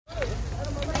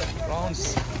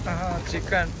prawns,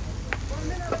 chicken,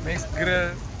 mixed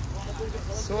grill,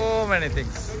 so many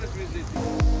things.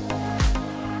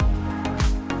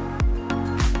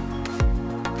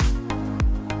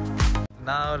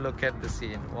 Now look at the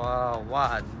scene. Wow,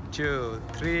 1, 2,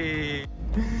 3.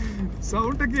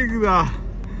 Sound kekkuda.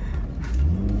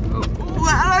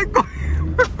 Where I go?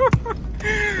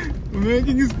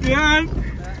 Making a stand.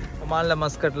 Oman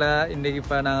Muscat la indiki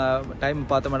pa na time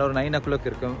paathamada or 9 o'clock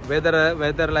irukum.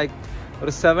 Weather like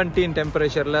ஒரு 17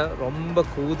 டெம்பரேச்சரில் ரொம்ப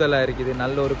கூதலாக இருக்குது.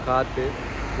 நல்ல ஒரு காற்று.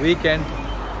 Weekend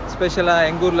ஸ்பெஷலாக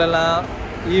எங்கள் ஊர்லலாம்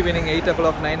ஈவினிங் 8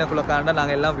 o'clock 9 o'clock ஆனால்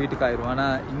நாங்கள் எல்லாம் வீட்டுக்கு ஆயிடுவோம்.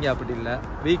 ஆனால் இங்கே அப்படி இல்லை.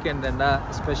 வீக்கெண்டுண்டா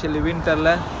ஸ்பெஷலி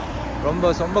வின்டரில்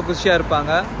ரொம்ப குஷியாக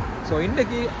இருப்பாங்க. ஸோ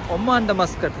இன்றைக்கி ஒமான்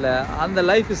மஸ்கட்டில் அந்த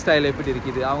லைஃப் ஸ்டைல் எப்படி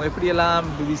இருக்குது, அவங்க எப்படியெல்லாம்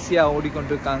பிஸியாக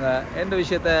ஓடிக்கொண்டிருக்காங்க என்ற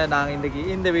விஷயத்த நாங்கள் இன்றைக்கி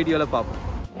இந்த வீடியோவில் பார்ப்போம்.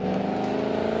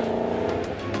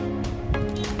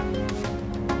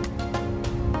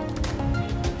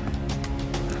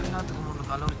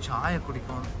 சாயை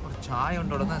குடிக்கும். ஒரு சாய்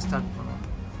ஒன்றோட தான் ஸ்டார்ட் பண்ணுவோம்.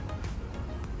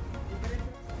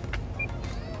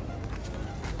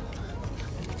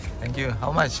 Thank you.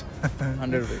 How much?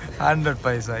 100 paisa. 100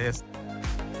 paisa, yes.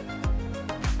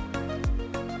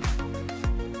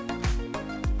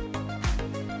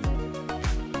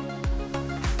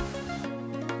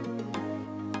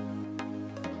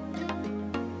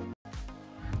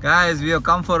 Guys, we have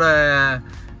come for a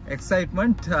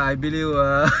excitement. I believe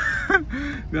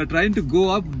we are trying to go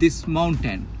up this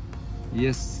mountain.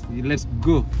 Yes, let's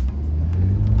go.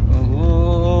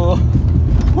 Oh,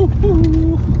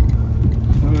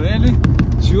 really?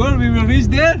 Sure we will reach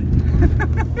there?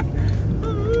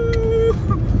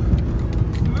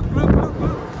 Look.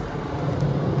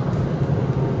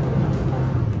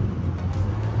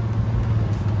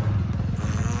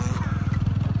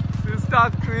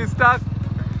 We're stuck.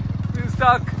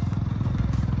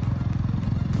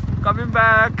 Coming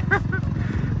back.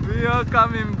 We are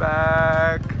coming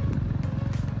back.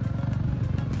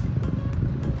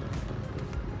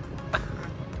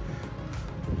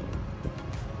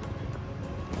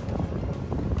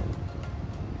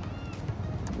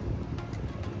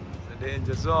 The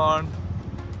danger zone.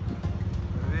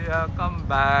 We have come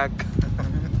back.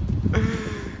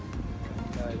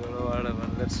 I don't know what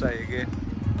happened. Let's try again.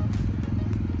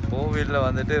 கோவிலில்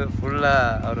வந்துட்டு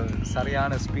ஃபுல்லாக ஒரு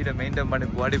சரியான ஸ்பீடை maintain பண்ணி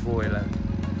பாடி போகல.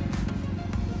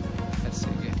 Let's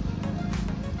see again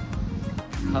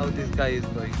how this guy is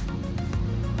going.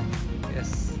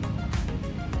 Yes.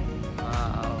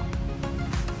 Wow.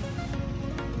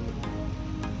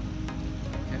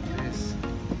 Look at this.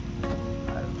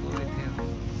 I'll go with him.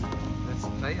 Let's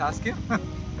try. Ask him.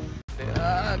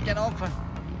 Can open.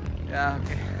 Yeah.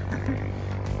 Okay.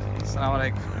 Assalamu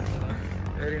alaikum.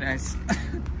 Very nice.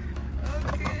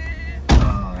 Okay.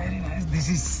 Oh, very nice. This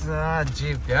is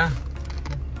jeep, yeah.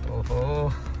 Oh,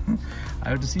 I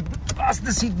have to pass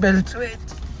the seat belt. Wait.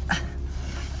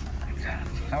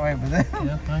 How are you, brother?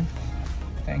 Yeah, fine.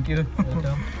 Thank you.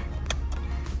 Welcome.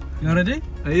 You ready?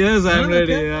 Yes, I'm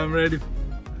ready. Okay. I'm ready.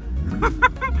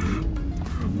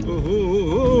 Oh.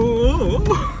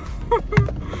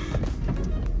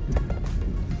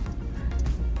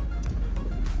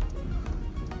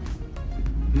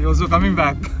 He also coming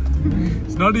back.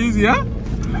 It's not easy, huh?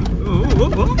 Oh.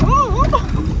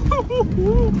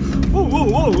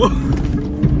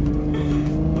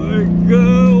 My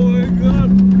God.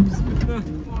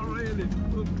 Oh, really?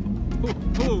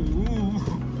 Oh.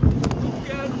 Look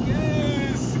at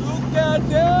this.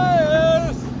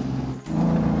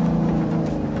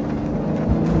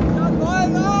 What's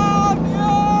going on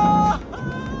here?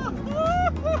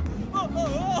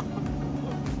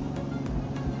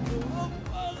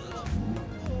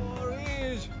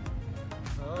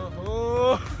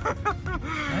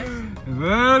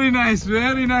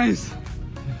 Very nice.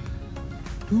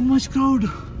 Too much crowd.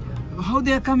 How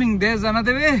they are coming? There's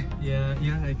another way?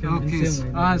 Yeah, I can. Okay.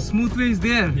 Smooth way is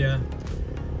there? Yeah.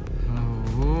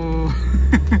 Oh.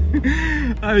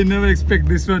 I never expect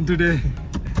this one today.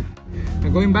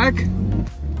 We're going back?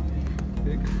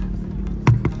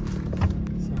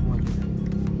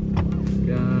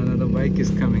 Yeah, another bike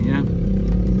is coming, yeah?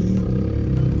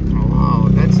 Oh, wow,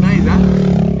 that's nice, huh?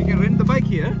 You can rent the bike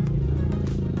here?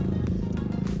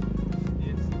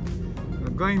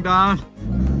 Going down.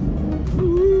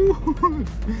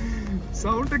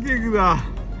 Sound kekkuda.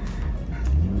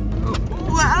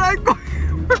 Where I go?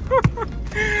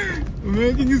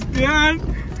 Making a stand.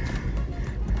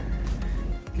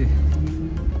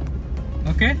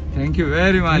 Okay. Thank you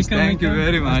very much. Thank you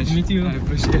very much. Nice to meet you. I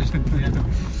appreciate it.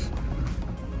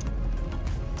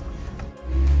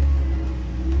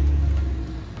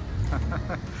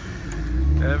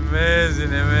 Yeah.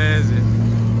 Amazing, amazing.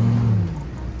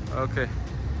 Okay,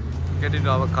 get into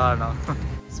our car now.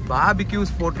 Barbecues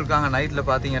போட்டிருக்காங்க நைட்ல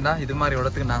பாத்தீங்கன்னா இது மாதிரி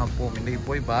இடத்துக்கு நாங்க போவோம். இன்னைக்கு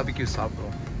போய் barbecue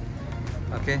சாப்பிடுவோம்.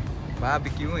 Okay,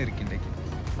 barbecue இருக்கு இன்னைக்கு.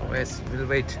 Yes, we'll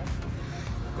wait.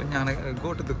 கொஞ்சம்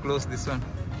go to the close this one.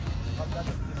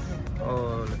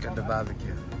 Oh, look at the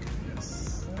barbecue. Yes,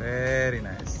 very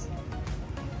nice.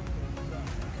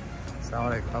 Assalamu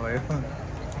alaikum. How are you?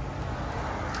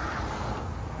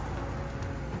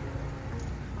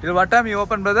 Till what time you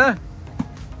open, brother?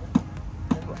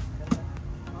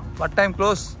 What time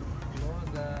close?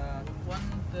 Close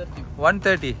 1:30.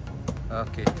 1:30.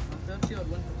 Okay. 1:30 or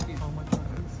 1:15. How much?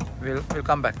 We'll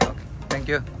come back. Okay. Thank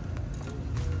you.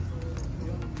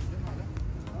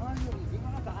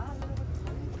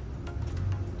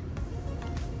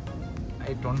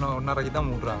 Night 1:30 தான்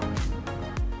மூடுறாங்க.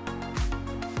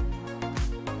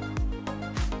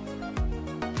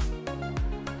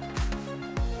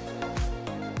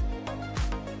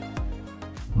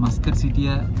 Muscat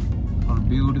சிட்டியை ஒரு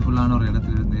பியூட்டிஃபுல்லான ஒரு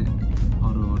இடத்துலேருந்து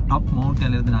ஒரு top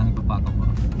மவுண்டன்லேருந்து நாங்கள் இப்போ பார்க்க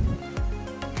போகிறோம்.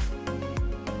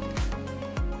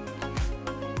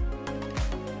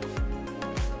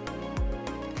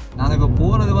 நாங்கள் இப்போ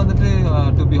போகிறது வந்துட்டு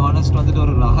டு பி ஹானஸ்ட் வந்துட்டு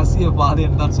ஒரு ரகசிய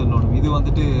பாதைன்னு தான் சொல்லணும். இது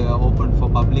வந்துட்டு open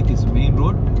for public is main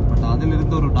road. But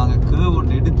அதிலிருந்து ஒரு நாங்கள் கேர்வ்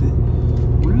ஒன்று எடுத்து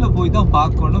உள்ளே போய் தான்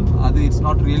பார்க்கணும். அது இட்ஸ்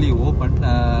நாட் ரியலி ஓப்பன்.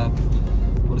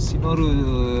 ஒரு சின்ன ஒரு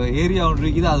ஏரியா ஒன்று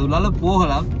இருக்குது, அது உள்ளால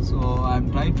போகலாம். So I am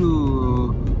try to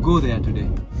go there today.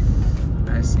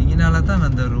 இதனால தான்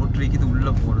அந்த ரோட் இருக்குது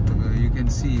உள்ளே போகிறதுக்கு. You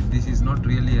can see this is not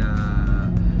really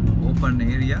open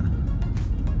area.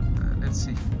 Let's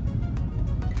see.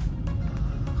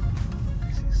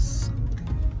 This is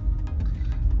something.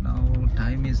 Now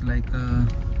time is like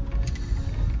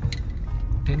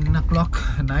 10 o'clock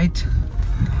night.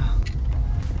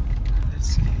 Let's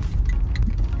see.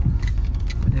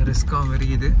 கொஞ்சம் ரிஸ்க்காகவும்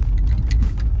இருக்குது.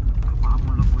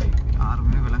 பாம்புள்ள போய்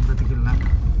யாருமே விளங்குறதுக்கு இல்லை.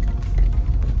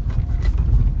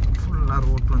 ஃபுல்லாக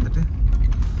ரோட் வந்துட்டு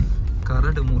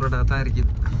கரடு முரடாக தான்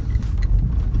இருக்குது.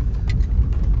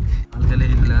 ஆள்களே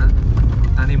இல்லை.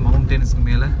 தனி மவுண்டன்ஸுக்கு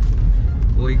மேலே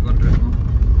போய் கொண்டிருக்கோம்.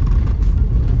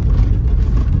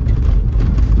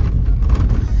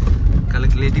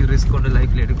 கல்குலேட்டிவ் ரிஸ்க் கொண்டு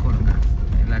லைஃப்பில் எடுக்கணுங்க.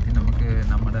 இல்லாட்டி நமக்கு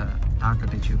நம்மளோட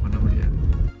டார்கெட் அச்சீவ் பண்ண முடியாது.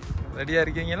 ரெடியாக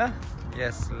இருக்கீங்களா?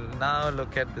 Yes, now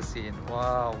look at the scene.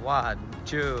 Wow, 1,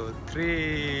 2,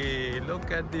 3. Look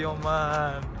at the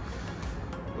Oman.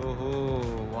 Oh,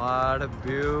 what a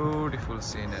beautiful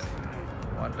scenery.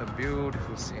 What a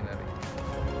beautiful scenery.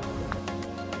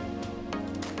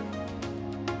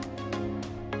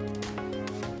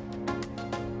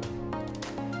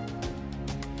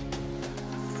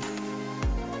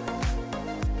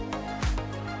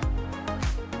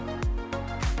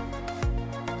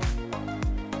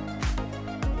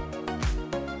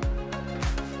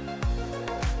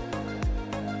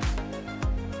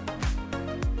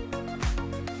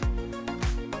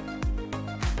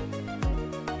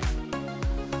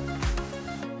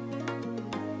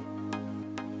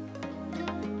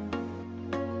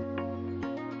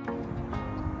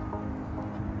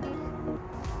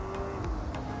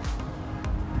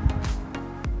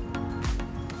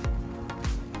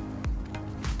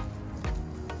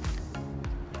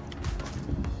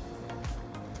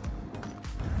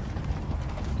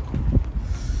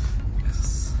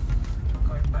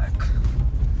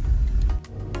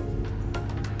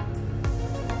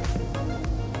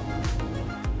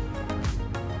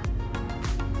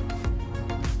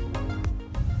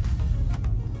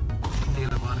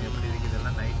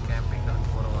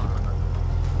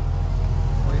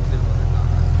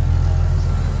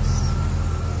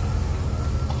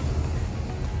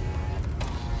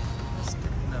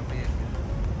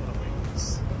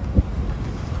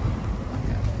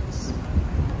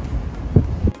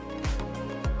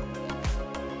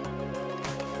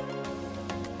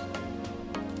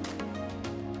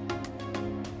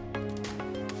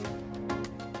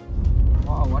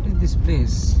 What is this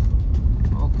place?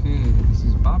 Okay, this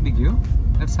is barbecue.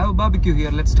 Let's have a barbecue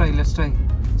here. Let's try.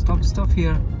 Stop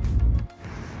here.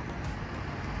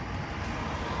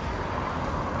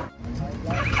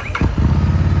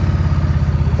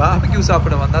 Barbecue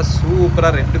சாப்பிட வந்தா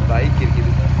சூப்பரா 2 bike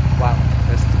இருக்குது. வா,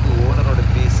 ஃபர்ஸ்ட்க்கு ஓனரோட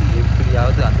பேசி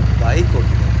எப்படியாவது அந்த bike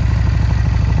ஓட்டுங்க.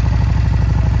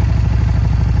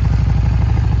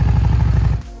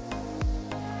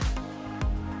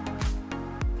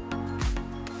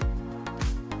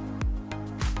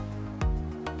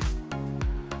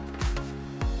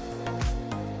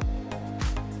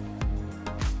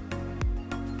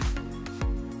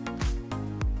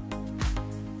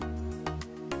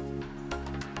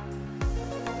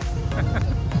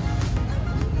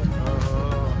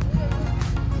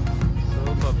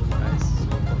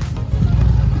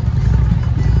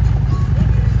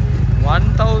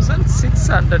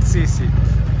 600cc.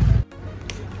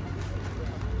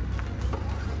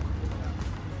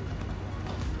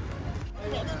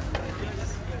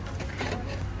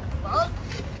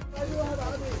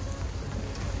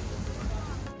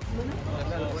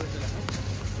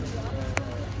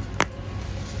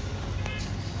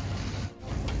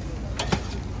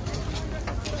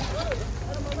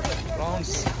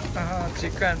 Prawns,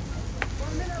 chicken,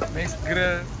 mixed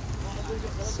grill,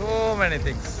 so many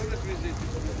things.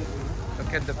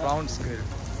 Look at the prawns grill.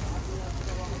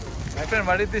 My friend,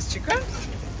 what is this chicken?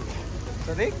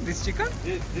 Sadiq, this chicken?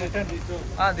 Mutton.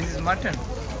 This is mutton.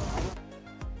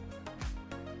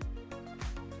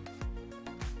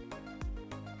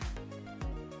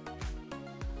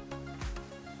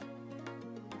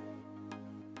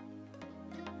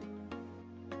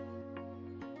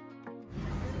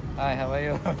 Hi, how are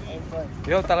you? I'm fine.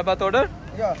 You have Talabat order?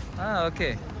 Yeah.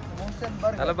 Okay. Muscat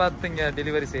burger. Talabat thing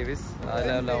delivery service.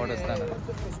 I'll order.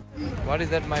 What is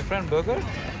that, my friend? Burger?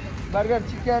 Burger,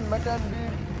 chicken, mutton,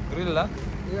 beef. Grill, huh?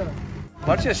 Yeah.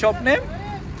 What's your shop name?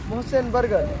 Muscat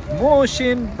burger.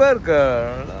 Motion Burger.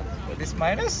 This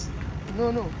minus?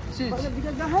 No. Cheese.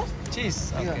 Cheese.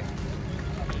 Okay.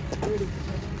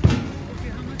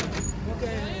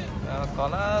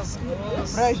 Colas.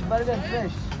 Fresh burger,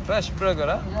 fresh. Fresh burger,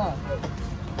 huh? Yeah.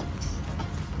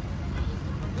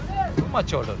 Too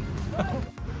much order.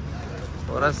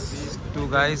 For us, two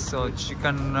guys, so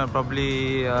chicken probably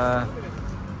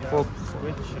 4.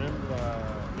 With shrimp,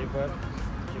 liver,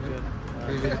 chicken.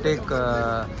 We will take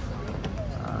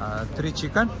 3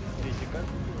 chicken,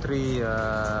 3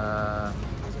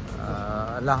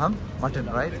 laham, mutton,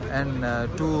 right? And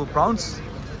 2 prawns.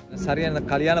 சரியான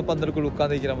கல்யாண பந்தலுக்குள்ள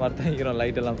உட்கார்ந்திருக்கிற மாதிரி தான் இருக்கிறோம்.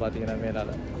 Light எல்லாம் பார்த்தீங்கன்னா மேலால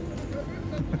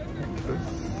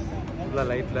ஃபுல்லாக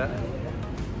லைட்டில்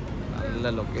நல்ல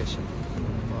லொக்கேஷன்.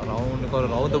 ரவுண்டுக்கு ஒரு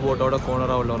ரவுண்டு போட்டோட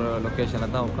கோனராக உள்ள ஒரு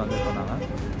லொக்கேஷனில் தான் உட்காந்துருக்கோம் நாங்கள்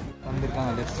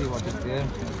வந்திருக்காங்க. Let's see what is there.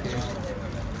 Okay.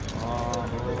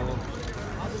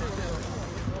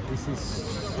 This is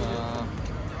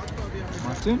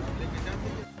mutton.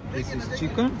 This is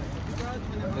chicken.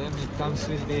 Then it comes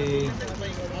with the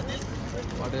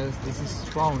what else? This is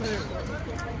prawns.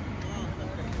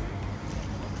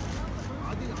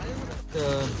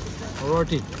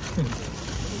 Roti,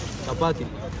 chapati.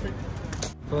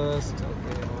 First,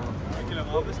 okay.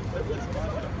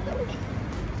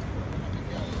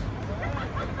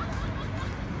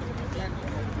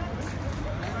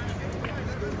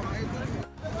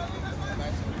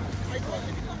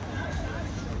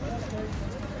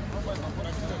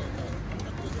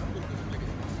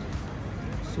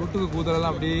 சூட்டுக்கு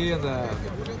கூதலெல்லாம் அப்படியே அந்த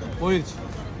போயிடுச்சு.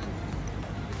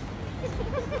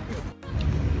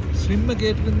 ஸ்விம்மை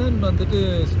கேட்டுருந்தேன் வந்துட்டு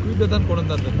ஸ்குவிட்டை தான்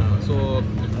கொண்டு வந்துருந்தாங்க. So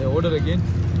I order again.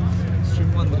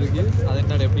 Swim வந்துருக்கு. அது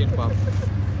என்னடா எப்படின்னு பார்ப்போம்.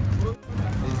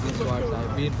 This is what I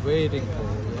been waiting for.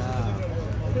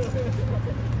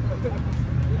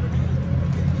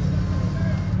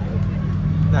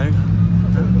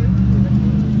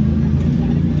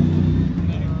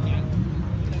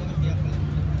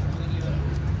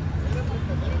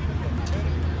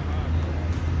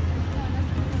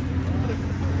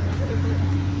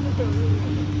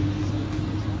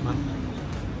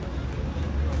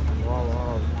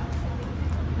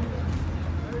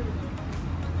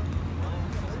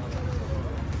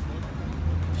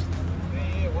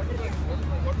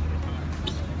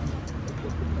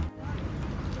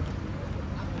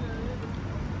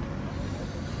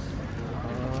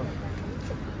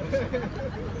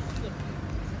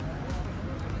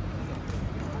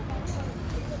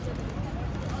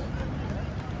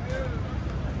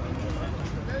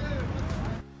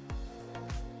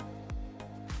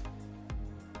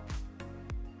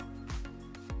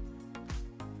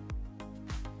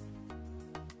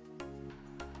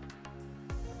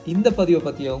 இந்த பதிவை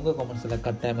பற்றி உங்கள் கமெண்ட்ஸில்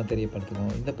கட்டாயமாக தெரியப்படுத்துங்க.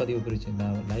 இந்த பதிவு பிடிச்சிருந்தா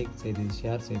லைக் செய்து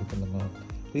ஷேர் செய்து கொள்ளுங்க.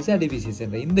 ரிசா டிபிசிஎஸ்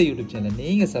என்ற இந்த யூடியூப் சேனல்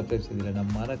நீங்கள் சப்ஸ்கிரைப் செய்தில்லைன்னா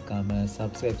மறக்காமல்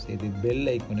சப்ஸ்கிரைப் செய்து பெல்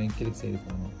ஐக்கனையும் கிளிக் செய்து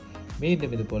கொள்ளுங்க.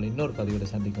 மீண்டும் இது போல் இன்னொரு பதிவோட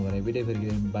சந்திக்கும் வரை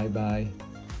விடைபெறுகிறேன். பாய் பாய்.